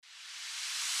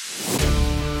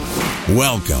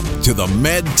Welcome to the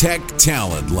MedTech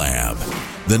Talent Lab,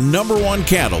 the #1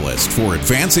 catalyst for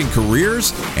advancing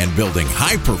careers and building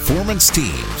high-performance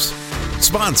teams.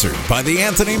 Sponsored by the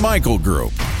Anthony Michael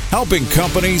Group, helping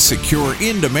companies secure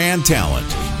in-demand talent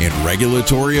in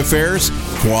regulatory affairs,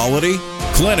 quality,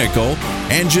 clinical,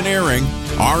 engineering,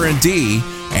 R&D,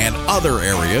 and other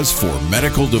areas for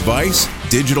medical device,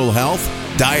 digital health,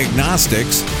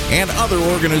 diagnostics, and other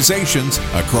organizations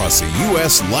across the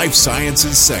U.S. life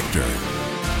sciences sector.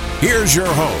 Here's your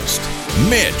host,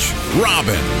 Mitch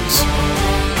Robbins.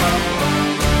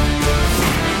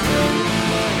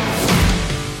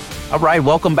 All right,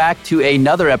 welcome back to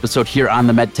another episode here on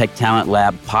the MedTech Talent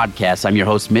Lab podcast. I'm your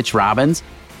host, Mitch Robbins.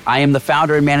 I am the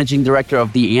founder and managing director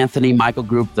of the Anthony Michael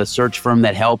Group, the search firm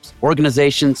that helps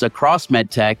organizations across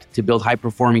MedTech to build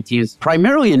high-performing teams,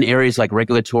 primarily in areas like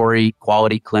regulatory,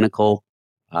 quality, clinical,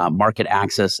 market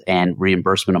access, and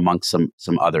reimbursement, amongst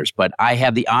some others. But I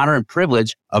have the honor and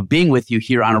privilege of being with you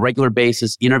here on a regular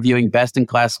basis, interviewing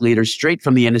best-in-class leaders straight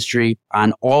from the industry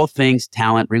on all things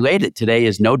talent related. Today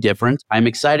is no different. I'm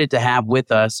excited to have with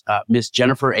us Miss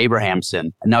Jennifer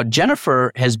Abrahamson. Now,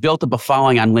 Jennifer has built up a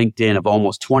following on LinkedIn of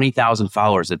almost 20,000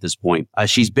 followers at this point.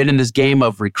 She's been in this game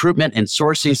of recruitment and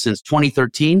sourcing since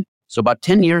 2013. So about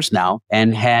 10 years now,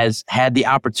 and has had the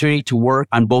opportunity to work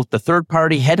on both the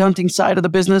third-party headhunting side of the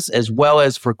business as well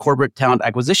as for corporate talent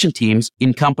acquisition teams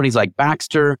in companies like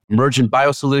Baxter, Emergent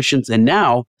Biosolutions, and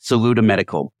now Saluda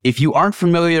Medical. If you aren't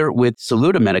familiar with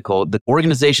Saluda Medical, the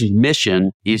organization's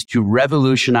mission is to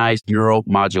revolutionize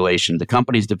neuromodulation. The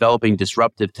company is developing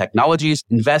disruptive technologies,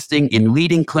 investing in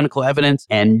leading clinical evidence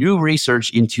and new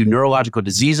research into neurological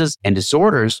diseases and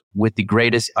disorders with the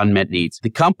greatest unmet needs.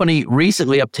 The company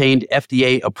recently obtained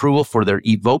FDA approval for their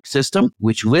Evoke system,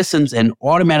 which listens and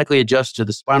automatically adjusts to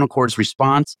the spinal cord's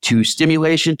response to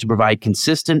stimulation to provide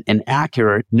consistent and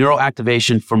accurate neural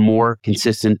activation for more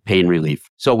consistent pain relief.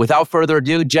 So without further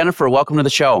ado, Jennifer, welcome to the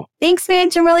show. Thanks,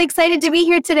 Mitch. I'm really excited to be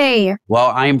here today. Well,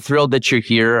 I am thrilled that you're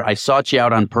here. I sought you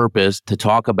out on purpose to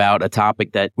talk about a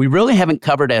topic that we really haven't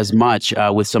covered as much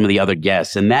with some of the other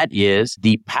guests, and that is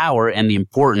the power and the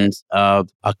importance of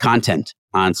content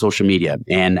on social media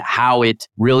and how it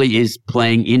really is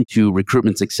playing into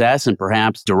recruitment success and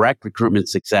perhaps direct recruitment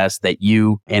success that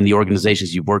you and the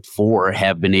organizations you've worked for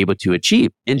have been able to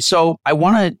achieve. And so I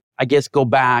want to go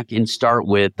back and start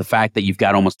with the fact that you've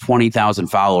got almost 20,000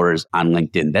 followers on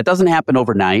LinkedIn. That doesn't happen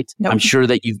overnight. Nope. I'm sure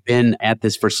that you've been at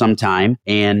this for some time.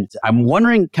 And I'm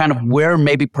wondering kind of where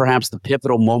maybe perhaps the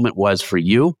pivotal moment was for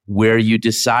you, where you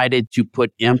decided to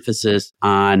put emphasis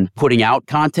on putting out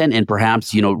content and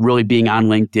perhaps, really being on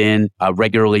LinkedIn,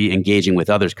 regularly engaging with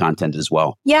others' content as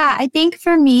well. Yeah, I think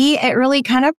for me, it really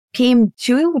kind of came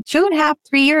 2.5,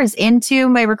 3 years into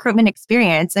my recruitment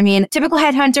experience. I mean, typical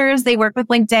headhunters, they work with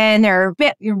LinkedIn. They're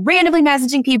randomly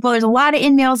messaging people. There's a lot of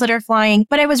emails that are flying.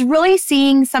 But I was really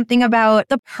seeing something about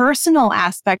the personal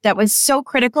aspect that was so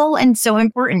critical and so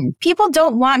important. People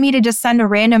don't want me to just send a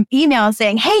random email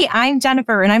saying, hey, I'm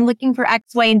Jennifer and I'm looking for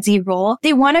X, Y, and Z role.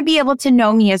 They want to be able to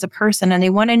know me as a person and they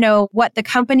want to know what the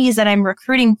companies that I'm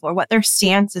recruiting for, what their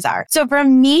stances are. So for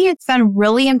me, it's been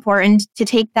really important to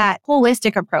take that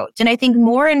holistic approach. And I think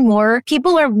more and more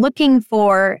people are looking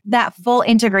for that full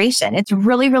integration. It's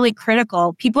really, really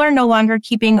critical. People are no longer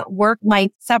keeping work-life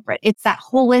separate. It's that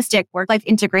holistic work-life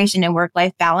integration and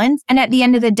work-life balance. And at the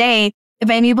end of the day,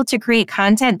 if I'm able to create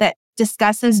content that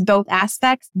discusses both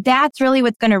aspects, that's really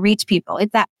what's going to reach people.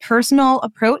 It's that personal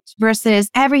approach versus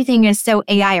everything is so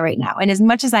AI right now. And as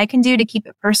much as I can do to keep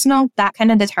it personal, that's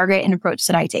kind of the target and approach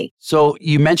that I take. So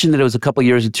you mentioned that it was a couple of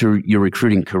years into your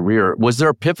recruiting career. Was there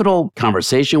a pivotal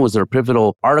conversation? Was there a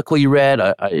pivotal article you read?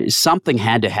 Something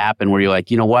had to happen where you're like,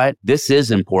 you know what? This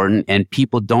is important. And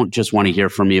people don't just want to hear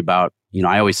from me about,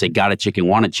 I always say, got a chicken,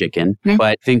 want a chicken, but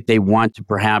I think they want to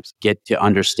perhaps get to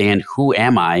understand who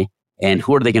am I? And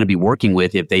who are they going to be working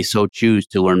with if they so choose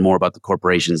to learn more about the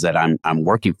corporations that I'm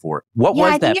working for? What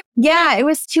was that? It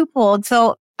was twofold.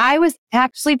 So I was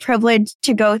actually privileged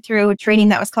to go through a training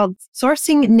that was called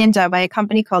Sourcing Ninja by a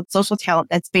company called Social Talent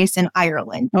that's based in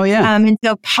Ireland. Oh, yeah. And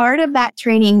so part of that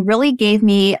training really gave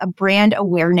me a brand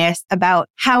awareness about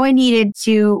how I needed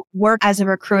to work as a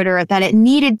recruiter, that it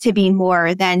needed to be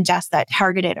more than just that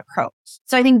targeted approach.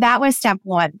 So I think that was step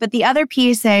one. But the other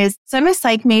piece is, so I'm a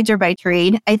psych major by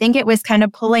trade. I think it was kind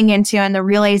of pulling into and the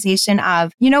realization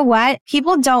of, you know what?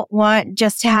 People don't want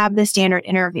just to have the standard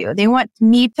interview. They want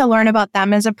me to learn about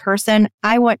them as a a person.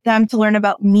 I want them to learn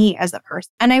about me as a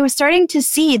person. And I was starting to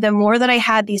see the more that I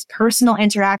had these personal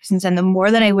interactions and the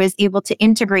more that I was able to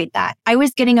integrate that, I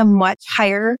was getting a much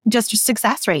higher just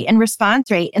success rate and response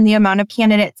rate in the amount of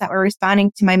candidates that were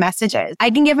responding to my messages. I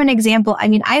can give an example. I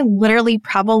mean, I literally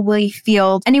probably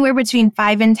field anywhere between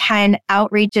 5 and 10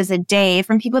 outreaches a day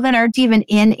from people that aren't even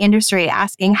in industry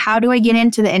asking, how do I get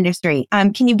into the industry?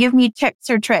 Can you give me tips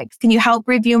or tricks? Can you help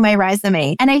review my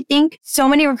resume? And I think so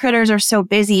many recruiters are so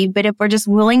busy, but if we're just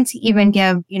willing to even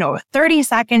give, 30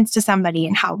 seconds to somebody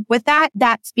and help with that,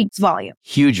 that speaks volume.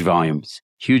 Huge volumes.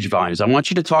 Huge volumes. I want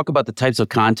you to talk about the types of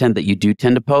content that you do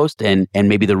tend to post and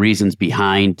maybe the reasons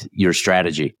behind your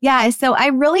strategy. Yeah, so I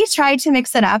really try to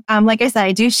mix it up. Like I said,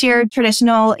 I do share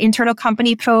traditional internal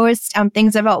company posts,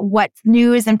 things about what's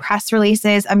news and press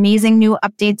releases, amazing new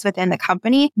updates within the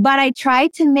company. But I try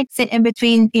to mix it in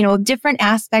between, different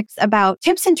aspects about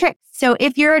tips and tricks. So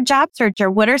if you're a job searcher,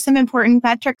 what are some important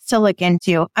metrics to look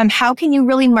into? How can you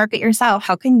really market yourself?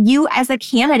 How can you as a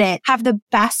candidate have the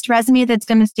best resume that's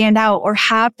going to stand out or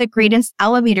have the greatest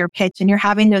elevator pitch and you're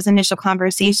having those initial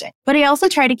conversations? But I also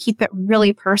try to keep it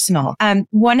really personal.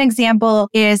 One example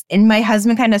is, and my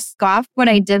husband kind of scoffed when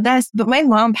I did this, but my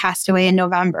mom passed away in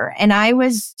November and I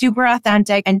was super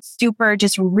authentic and super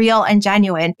just real and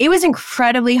genuine. It was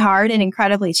incredibly hard and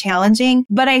incredibly challenging,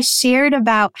 but I shared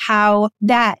about how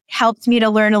that helped me to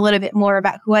learn a little bit more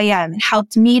about who I am and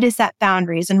helped me to set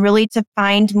boundaries and really to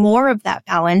find more of that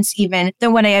balance even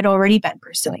than what I had already been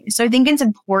pursuing. So I think it's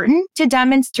important to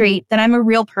demonstrate that I'm a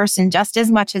real person just as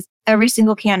much as every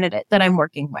single candidate that I'm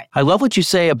working with. I love what you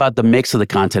say about the mix of the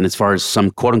content as far as some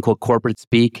quote unquote corporate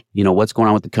speak, what's going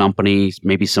on with the company,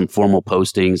 maybe some formal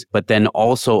postings, but then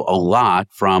also a lot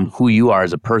from who you are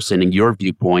as a person and your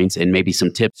viewpoints and maybe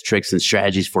some tips, tricks, and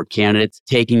strategies for candidates,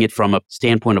 taking it from a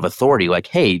standpoint of authority, like,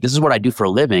 hey, this is what I do for a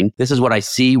living. This is what I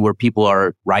see where people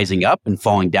are rising up and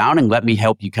falling down, and let me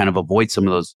help you kind of avoid some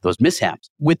of those mishaps.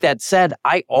 With that said,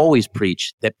 I always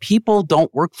preach that people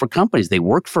don't work for companies, they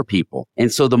work for people.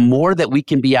 And so the more that we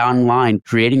can be online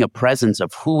creating a presence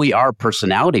of who we are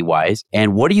personality-wise,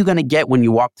 and what are you going to get when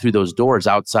you walk through those doors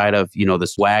outside of, the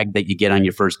swag that you get on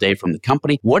your first day from the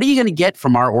company? What are you going to get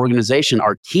from our organization,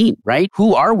 our team, right?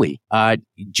 Who are we?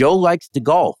 Joe likes to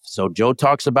golf. So Joe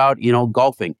talks about,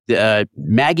 golfing.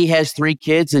 Maggie has 3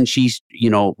 kids and she's,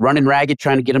 running ragged,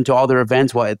 trying to get them to all their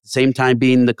events while at the same time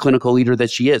being the clinical leader that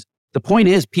she is. The point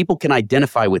is, people can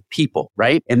identify with people,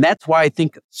 right? And that's why I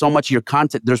think so much of your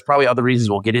content, there's probably other reasons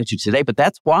we'll get into today, but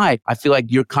that's why I feel like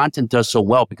your content does so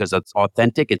well, because it's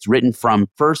authentic. It's written from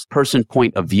first person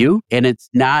point of view. And it's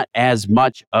not as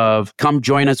much of, come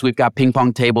join us. We've got ping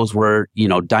pong tables. We're,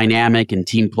 dynamic and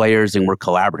team players and we're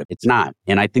collaborative. It's not.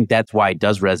 And I think that's why it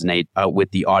does resonate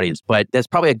with the audience. But that's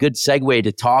probably a good segue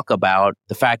to talk about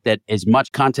the fact that as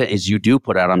much content as you do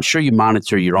put out, I'm sure you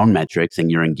monitor your own metrics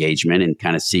and your engagement and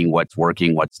kind of seeing what's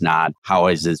working, what's not, how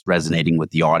is this resonating with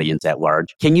the audience at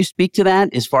large. Can you speak to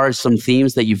that as far as some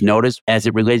themes that you've noticed as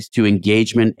it relates to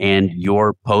engagement and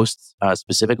your posts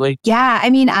specifically? Yeah, I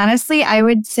mean, honestly, I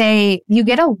would say you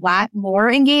get a lot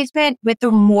more engagement with the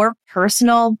more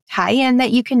personal tie-in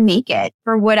that you can make it.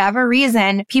 For whatever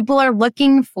reason, people are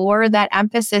looking for that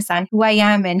emphasis on who I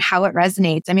am and how it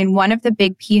resonates. I mean, one of the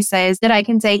big pieces that I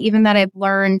can say, even that I've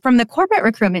learned from the corporate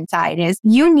recruitment side, is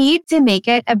you need to make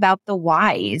it about the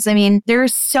whys. I mean,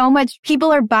 there's so much,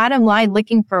 people are bottom line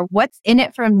looking for what's in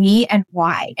it for me and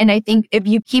why. And I think if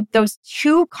you keep those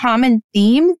 2 common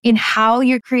themes in how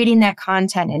you're creating that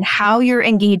content and how you're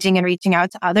engaging and reaching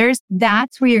out to others,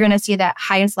 that's where you're going to see that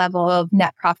highest level of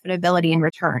net profitability in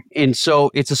return. And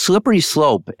so it's a slippery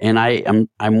slope. And I'm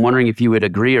wondering if you would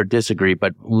agree or disagree,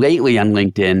 but lately on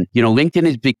LinkedIn, LinkedIn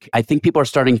is big. I think people are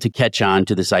starting to catch on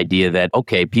to this idea that,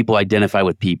 okay, people identify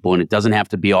with people and it doesn't have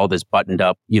to be all this buttoned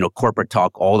up, corporate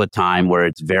talk all the time where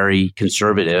it's very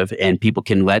conservative and people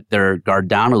can let their guard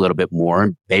down a little bit more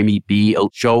and maybe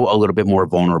show a little bit more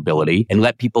vulnerability and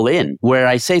let people in. Where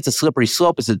I say it's a slippery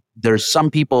slope is that there's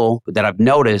some people that I've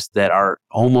noticed that are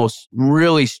almost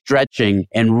really stretching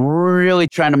and really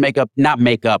trying to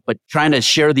but trying to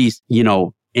share these,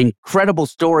 incredible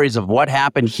stories of what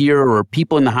happened here or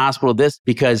people in the hospital,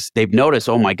 because they've noticed,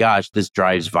 oh my gosh, this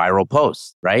drives viral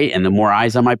posts, right? And the more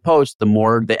eyes on my post, the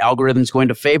more the algorithm's going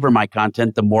to favor my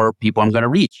content, the more people I'm going to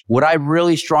reach. What I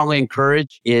really strongly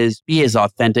encourage is be as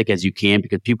authentic as you can,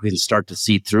 because people can start to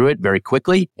see through it very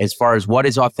quickly as far as what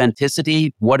is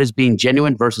authenticity, what is being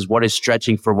genuine versus what is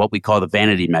stretching for what we call the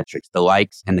vanity metrics, the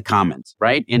likes and the comments,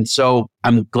 right? And so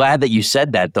I'm glad that you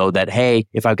said that, though, that, hey,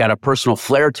 if I've got a personal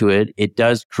flair to it, it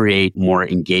does create more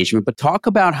engagement. But talk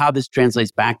about how this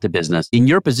translates back to business. In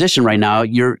your position right now,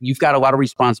 you've got a lot of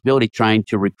responsibility trying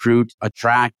to recruit,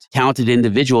 attract talented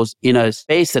individuals in a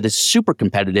space that is super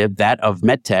competitive, that of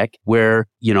medtech, where,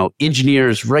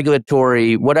 engineers,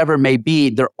 regulatory, whatever it may be,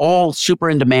 they're all super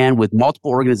in demand with multiple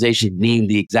organizations needing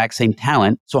the exact same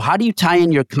talent. So how do you tie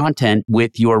in your content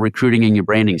with your recruiting and your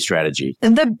branding strategy?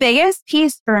 The biggest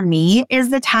piece for me is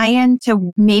the tie-in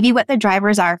to maybe what the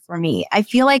drivers are for me. I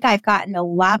feel like I've gotten a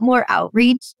lot more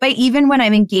outreach, but even when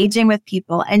I'm engaging with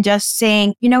people and just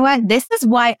saying, you know what, this is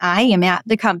why I am at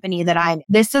the company that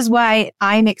this is why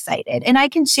I'm excited. And I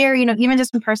can share, even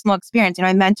just from personal experience,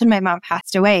 I mentioned my mom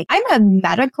passed away. I'm a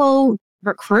medical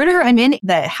recruiter. I'm in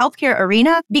the healthcare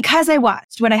arena because I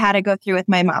watched what I had to go through with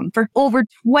my mom. For over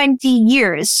 20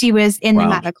 years, she was in the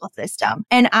medical system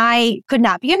and I could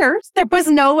not be a nurse. There was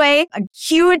no way. A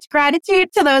huge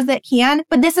gratitude to those that can,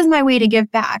 but this is my way to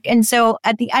give back. And so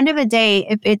at the end of the day,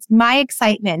 if it's my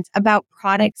excitement about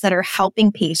products that are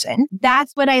helping patients,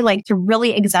 that's what I like to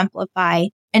really exemplify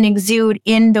and exude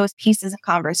in those pieces of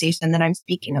conversation that I'm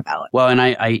speaking about. Well, and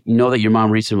I know that your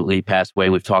mom recently passed away.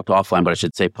 We've talked offline, but I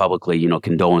should say publicly,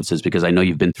 condolences, because I know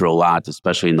you've been through a lot,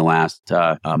 especially in the last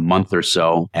month or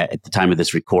so at the time of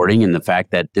this recording. And the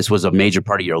fact that this was a major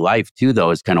part of your life too,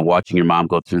 though, is kind of watching your mom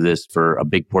go through this for a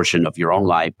big portion of your own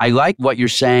life. I like what you're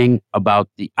saying about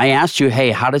I asked you,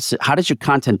 hey, how does your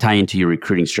content tie into your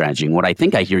recruiting strategy? And what I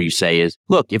think I hear you say is,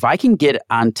 look, if I can get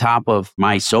on top of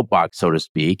my soapbox, so to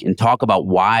speak, and talk about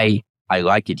why I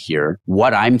like it here,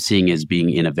 what I'm seeing as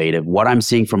being innovative, what I'm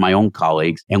seeing from my own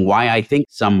colleagues, and why I think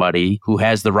somebody who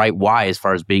has the right why as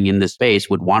far as being in this space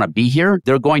would want to be here,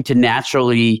 they're going to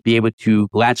naturally be able to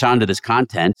latch onto this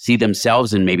content, see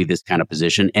themselves in maybe this kind of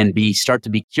position, and start to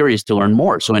be curious to learn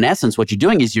more. So in essence, what you're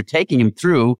doing is you're taking them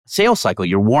through a sales cycle.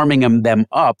 You're warming them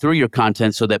up through your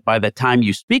content so that by the time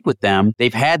you speak with them,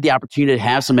 they've had the opportunity to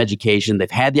have some education,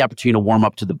 they've had the opportunity to warm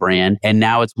up to the brand, and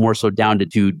now it's more so down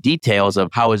to details of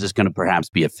how is this going to perhaps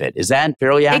be a fit. Is that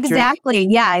fairly accurate? Exactly.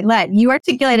 Yeah, you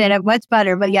articulated it much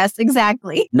better, but yes,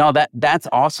 exactly. No, that's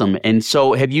awesome. And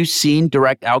so have you seen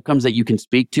direct outcomes that you can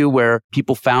speak to where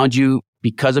people found you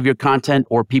because of your content,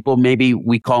 or people, maybe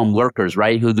we call them lurkers,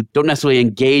 right? Who don't necessarily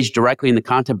engage directly in the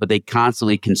content, but they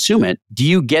constantly consume it. Do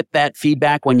you get that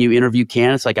feedback when you interview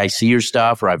candidates? Like, I see your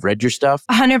stuff or I've read your stuff?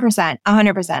 100%.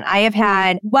 I have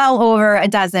had well over a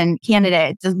dozen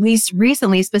candidates, at least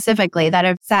recently specifically, that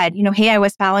have said, hey, I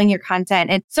was following your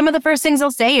content. And some of the first things they'll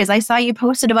say is, I saw you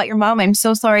posted about your mom. I'm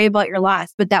so sorry about your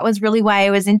loss. But that was really why I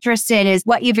was interested, is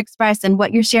what you've expressed and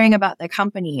what you're sharing about the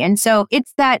company. And so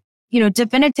it's that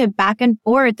definitive back and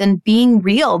forth and being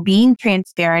real, being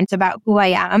transparent about who I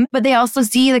am. But they also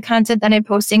see the content that I'm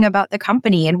posting about the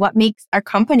company and what makes our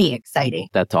company exciting.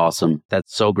 That's awesome.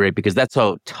 That's so great, because that's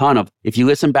a ton of, if you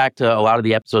listen back to a lot of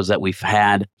the episodes that we've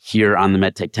had here on the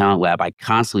MedTech Talent Lab, I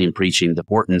constantly am preaching the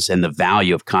importance and the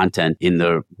value of content in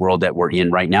the world that we're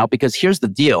in right now. Because here's the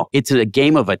deal. It's a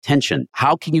game of attention.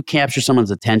 How can you capture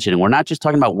someone's attention? And we're not just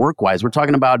talking about work-wise. We're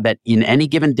talking about that in any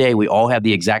given day, we all have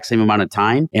the exact same amount of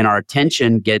time, and our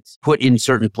attention gets put in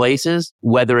certain places,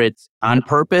 whether it's on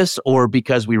purpose or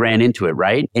because we ran into it,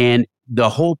 right? And the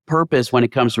whole purpose when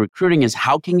it comes to recruiting is,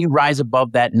 how can you rise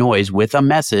above that noise with a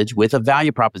message, with a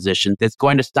value proposition that's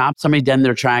going to stop somebody dead in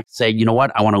their tracks, say, you know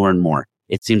what, I want to learn more.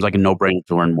 It seems like a no-brainer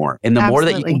to learn more. And the more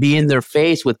that you can be in their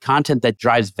face with content that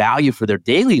drives value for their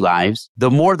daily lives,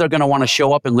 the more they're going to want to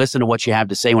show up and listen to what you have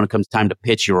to say when it comes time to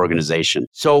pitch your organization.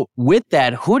 So with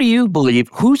that, who do you believe,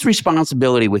 whose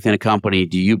responsibility within a company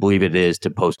do you believe it is to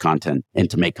post content and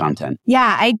to make content?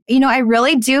 Yeah, I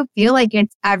really do feel like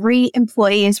it's every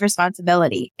employee's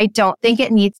responsibility. I don't think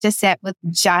it needs to sit with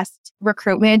just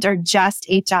recruitment or just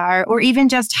HR or even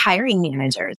just hiring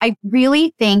managers. I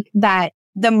really think that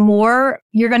the more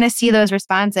you're going to see those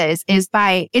responses is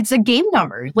it's a game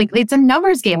number. Like, it's a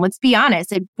numbers game. Let's be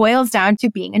honest. It boils down to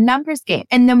being a numbers game.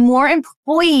 And the more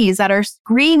employees that are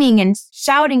screaming and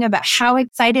shouting about how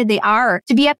excited they are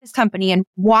to be at this company and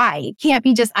why, it can't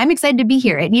be just, I'm excited to be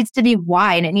here. It needs to be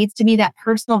why, and it needs to be that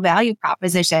personal value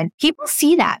proposition. People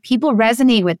see that. People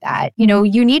resonate with that.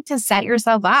 You need to set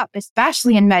yourself up,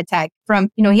 especially in medtech, from,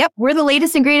 yep, we're the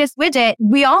latest and greatest widget.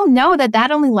 We all know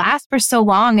that only lasts for so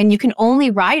long, and you can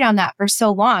only ride on that for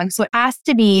so long. So it has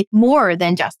to be more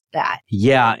than just that.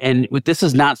 Yeah. And this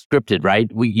is not scripted, right?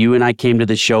 You and I came to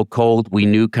the show cold. We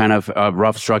knew kind of a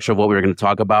rough structure of what we were going to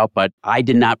talk about, but I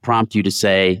did not prompt you to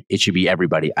say it should be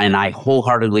everybody. And I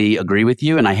wholeheartedly agree with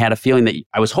you. And I had a feeling that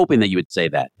I was hoping that you would say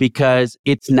that, because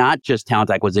it's not just talent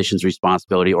acquisition's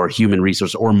responsibility or human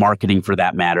resource or marketing for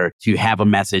that matter to have a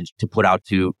message to put out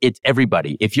to. It's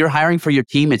everybody. If you're hiring for your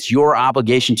team, it's your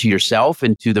obligation to yourself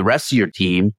and to the rest of your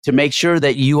team to make sure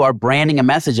that you are branding a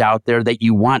message out there that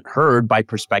you want heard by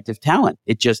prospective talent.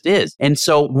 It just is. And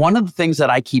so one of the things that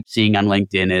I keep seeing on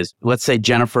LinkedIn is, let's say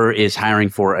Jennifer is hiring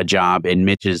for a job and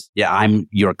Mitch is, I'm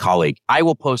your colleague. I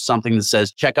will post something that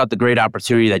says, check out the great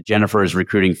opportunity that Jennifer is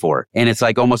recruiting for. And it's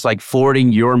like almost like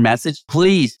forwarding your message.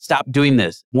 Please stop doing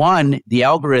this. One, the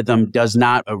algorithm does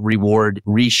not reward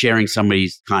resharing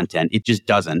somebody's content. It just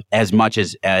doesn't, as much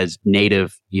as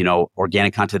native,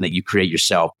 organic content that you create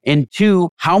yourself. And two,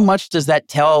 how much does that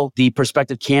tell the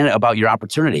prospective candidate about your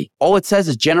opportunity? All it says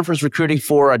is Jennifer's recruiting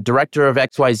for a director of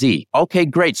XYZ. Okay,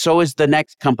 great. So is the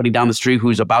next company down the street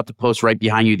who's about to post right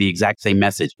behind you the exact same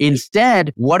message.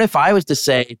 Instead, what if I was to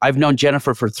say, I've known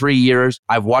Jennifer for 3 years.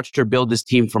 I've watched her build this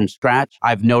team from scratch.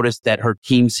 I've noticed that her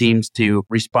team seems to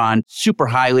respond super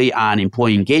highly on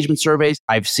employee engagement surveys.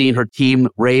 I've seen her team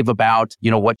rave about,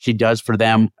 what she does for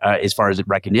them as far as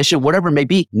recognition, whatever it may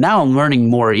be. Now I'm learning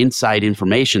more inside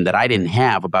information that I didn't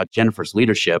have about Jennifer's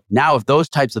leadership. Now, if those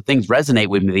types of things resonate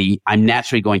with me, I'm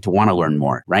naturally going to want to learn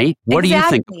more, right? What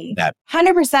Exactly. do you think of that?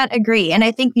 100% agree. And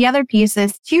I think the other piece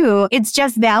is too, it's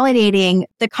just validating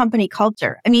the company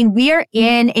culture. I mean, we are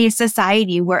in a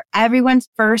society where everyone's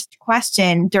first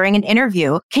question during an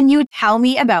interview, can you tell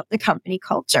me about the company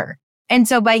culture? And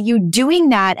so by you doing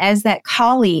that as that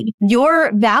colleague,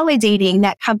 you're validating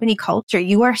that company culture.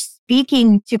 You are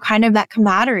speaking to kind of that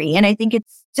camaraderie. And I think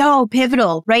it's so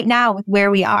pivotal right now with where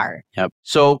we are. Yep.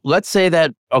 So let's say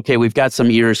that, okay, we've got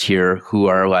some ears here who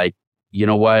are like, you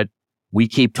know what? We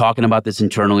keep talking about this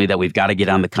internally that we've got to get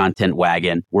on the content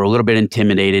wagon. We're a little bit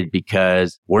intimidated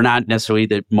because we're not necessarily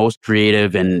the most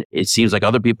creative, and it seems like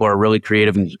other people are really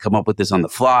creative and can come up with this on the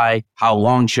fly. How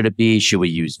long should it be? Should we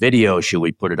use video? Should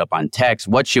we put it up on text?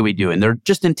 What should we do? And they're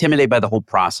just intimidated by the whole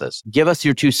process. Give us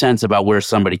your 2 cents about where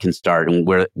somebody can start and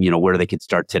where they could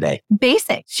start today.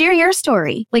 Basic. Share your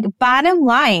story. Like bottom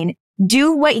line,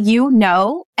 do what you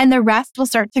know, and the rest will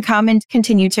start to come and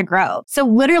continue to grow. So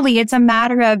literally, it's a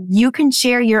matter of you can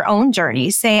share your own journey.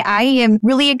 Say, I am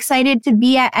really excited to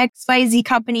be at XYZ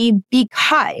company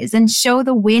because, and show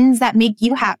the wins that make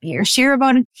you happy, or share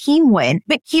about a team win,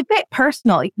 but keep it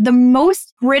personal. The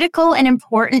most critical and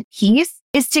important piece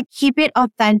is to keep it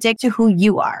authentic to who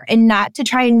you are and not to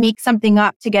try and make something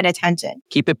up to get attention.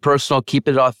 Keep it personal, keep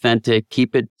it authentic,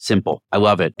 keep it simple. I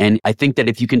love it. And I think that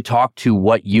if you can talk to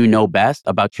what you know best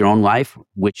about your own life,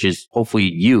 which is hopefully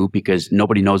you, because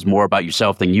nobody knows more about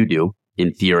yourself than you do,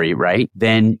 in theory, right?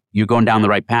 Then you're going down the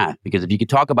right path. Because if you can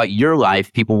talk about your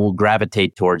life, people will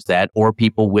gravitate towards that, or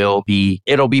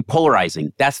it'll be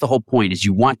polarizing. That's the whole point, is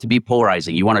you want to be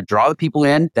polarizing. You want to draw the people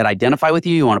in that identify with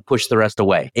you. You want to push the rest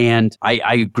away. And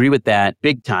I agree with that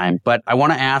big time. But I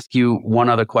want to ask you one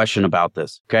other question about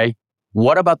this. Okay.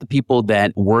 What about the people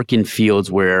that work in fields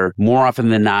where more often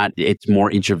than not, it's more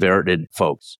introverted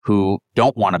folks who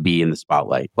don't want to be in the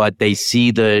spotlight, but they see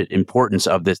the importance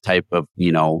of this type of,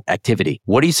 activity?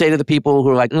 What do you say to the people who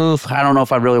are like, I don't know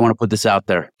if I really want to put this out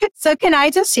there? So can I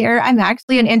just share, I'm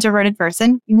actually an introverted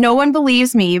person. No one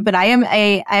believes me, but I'm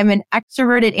an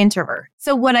extroverted introvert.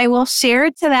 So what I will share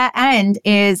to that end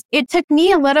is it took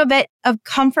me a little bit of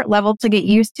comfort level to get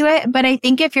used to it. But I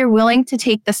think if you're willing to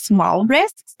take the small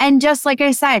risks and just like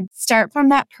I said, start from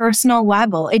that personal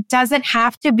level, it doesn't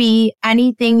have to be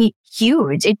anything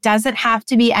huge. It doesn't have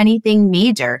to be anything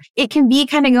major. It can be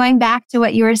kind of going back to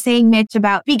what you were saying, Mitch,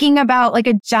 about speaking about like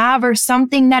a job or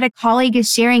something that a colleague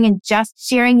is sharing and just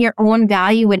sharing your own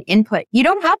value and input. You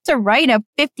don't have to write a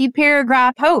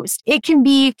 50-paragraph post. It can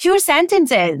be 2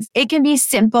 sentences. It can be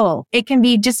simple. It can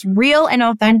be just real and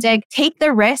authentic. Take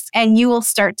the risk and you will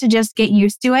start to just get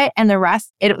used to it. And the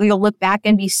rest, you'll look back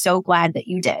and be so glad that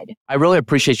you did. I really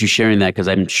appreciate you sharing that, because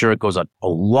I'm sure it goes a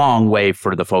long way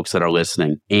for the folks that are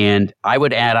listening. And I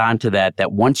would add on to that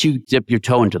once you dip your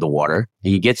toe into the water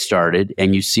and you get started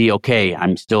and you see, okay,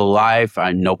 I'm still alive.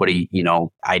 I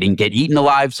didn't get eaten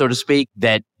alive, so to speak,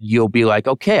 that you'll be like,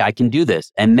 okay, I can do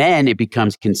this. And then it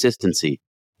becomes consistency.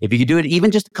 If you could do it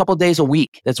even just a couple of days a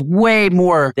week, that's way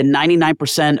more than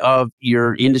 99% of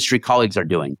your industry colleagues are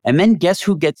doing. And then guess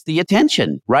who gets the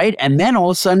attention, right? And then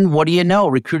all of a sudden, what do you know?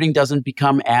 Recruiting doesn't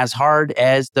become as hard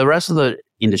as the rest of the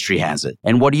industry has it.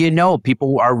 And what do you know?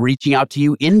 People are reaching out to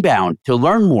you inbound to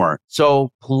learn more.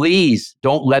 So please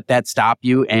don't let that stop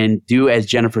you, and do as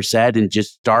Jennifer said, and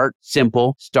just start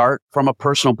simple, start from a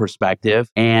personal perspective,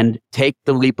 and take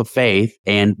the leap of faith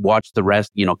and watch the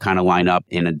rest, kind of line up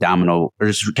in a domino, or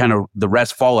just kind of the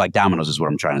rest fall like dominoes is what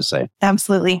I'm trying to say.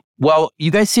 Absolutely. Well, you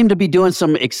guys seem to be doing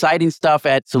some exciting stuff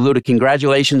at Saluda.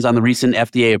 Congratulations on the recent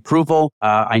FDA approval.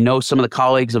 I know some of the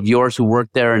colleagues of yours who work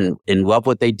there and love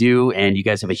what they do, and you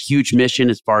guys have a huge mission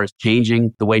as far as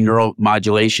changing the way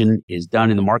neuromodulation is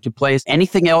done in the marketplace.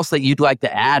 Anything else that you'd like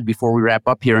to add before we wrap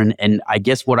up here? And I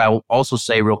guess what I'll also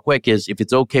say real quick is, if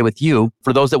it's okay with you,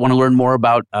 for those that want to learn more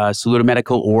about Saluda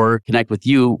Medical or connect with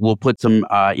you, we'll put some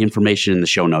information in the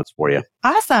show notes for you.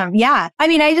 Awesome. Yeah. I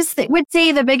mean, I just would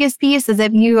say the biggest piece is,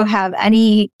 if you have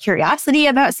any curiosity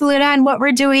about Saluda and what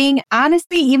we're doing,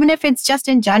 honestly, even if it's just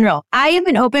in general, I am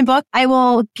an open book. I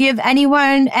will give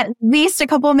anyone at least a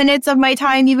couple of minutes of my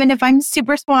time, even if I'm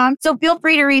super swamped. So feel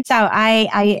free to reach out.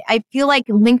 I feel like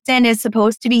LinkedIn is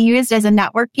supposed to be used as a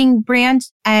networking brand,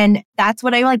 and that's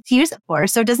what I like to use it for.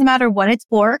 So it doesn't matter what it's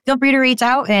for. Feel free to reach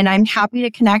out, and I'm happy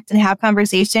to connect and have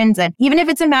conversations. And even if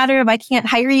it's a matter of I can't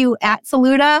hire you at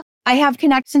Saluda, I have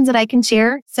connections that I can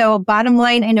share. So bottom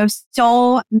line, I know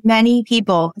so many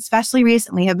people, especially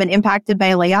recently, have been impacted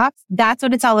by layoffs. That's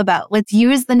what it's all about. Let's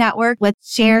use the network.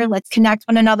 Let's share. Let's connect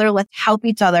one another. Let's help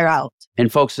each other out. And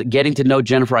folks, getting to know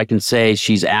Jennifer, I can say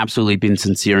she's absolutely been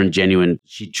sincere and genuine.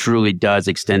 She truly does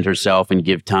extend herself and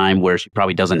give time where she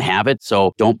probably doesn't have it.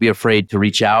 So don't be afraid to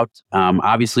reach out.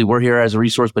 Obviously, we're here as a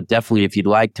resource, but definitely if you'd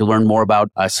like to learn more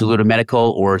about Saluda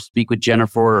Medical or speak with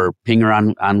Jennifer or ping her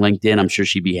on LinkedIn, I'm sure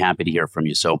she'd be happy to hear from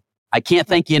you. So I can't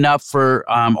thank you enough for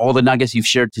all the nuggets you've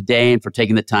shared today and for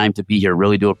taking the time to be here.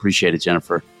 Really do appreciate it,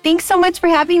 Jennifer. Thanks so much for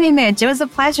having me, Mitch. It was a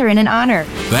pleasure and an honor.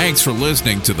 Thanks for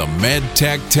listening to the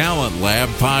MedTech Talent Lab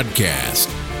podcast.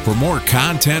 For more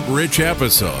content-rich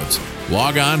episodes,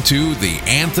 log on to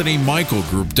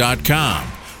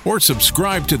theanthonymichaelgroup.com or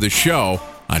subscribe to the show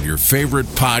on your favorite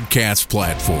podcast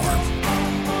platform.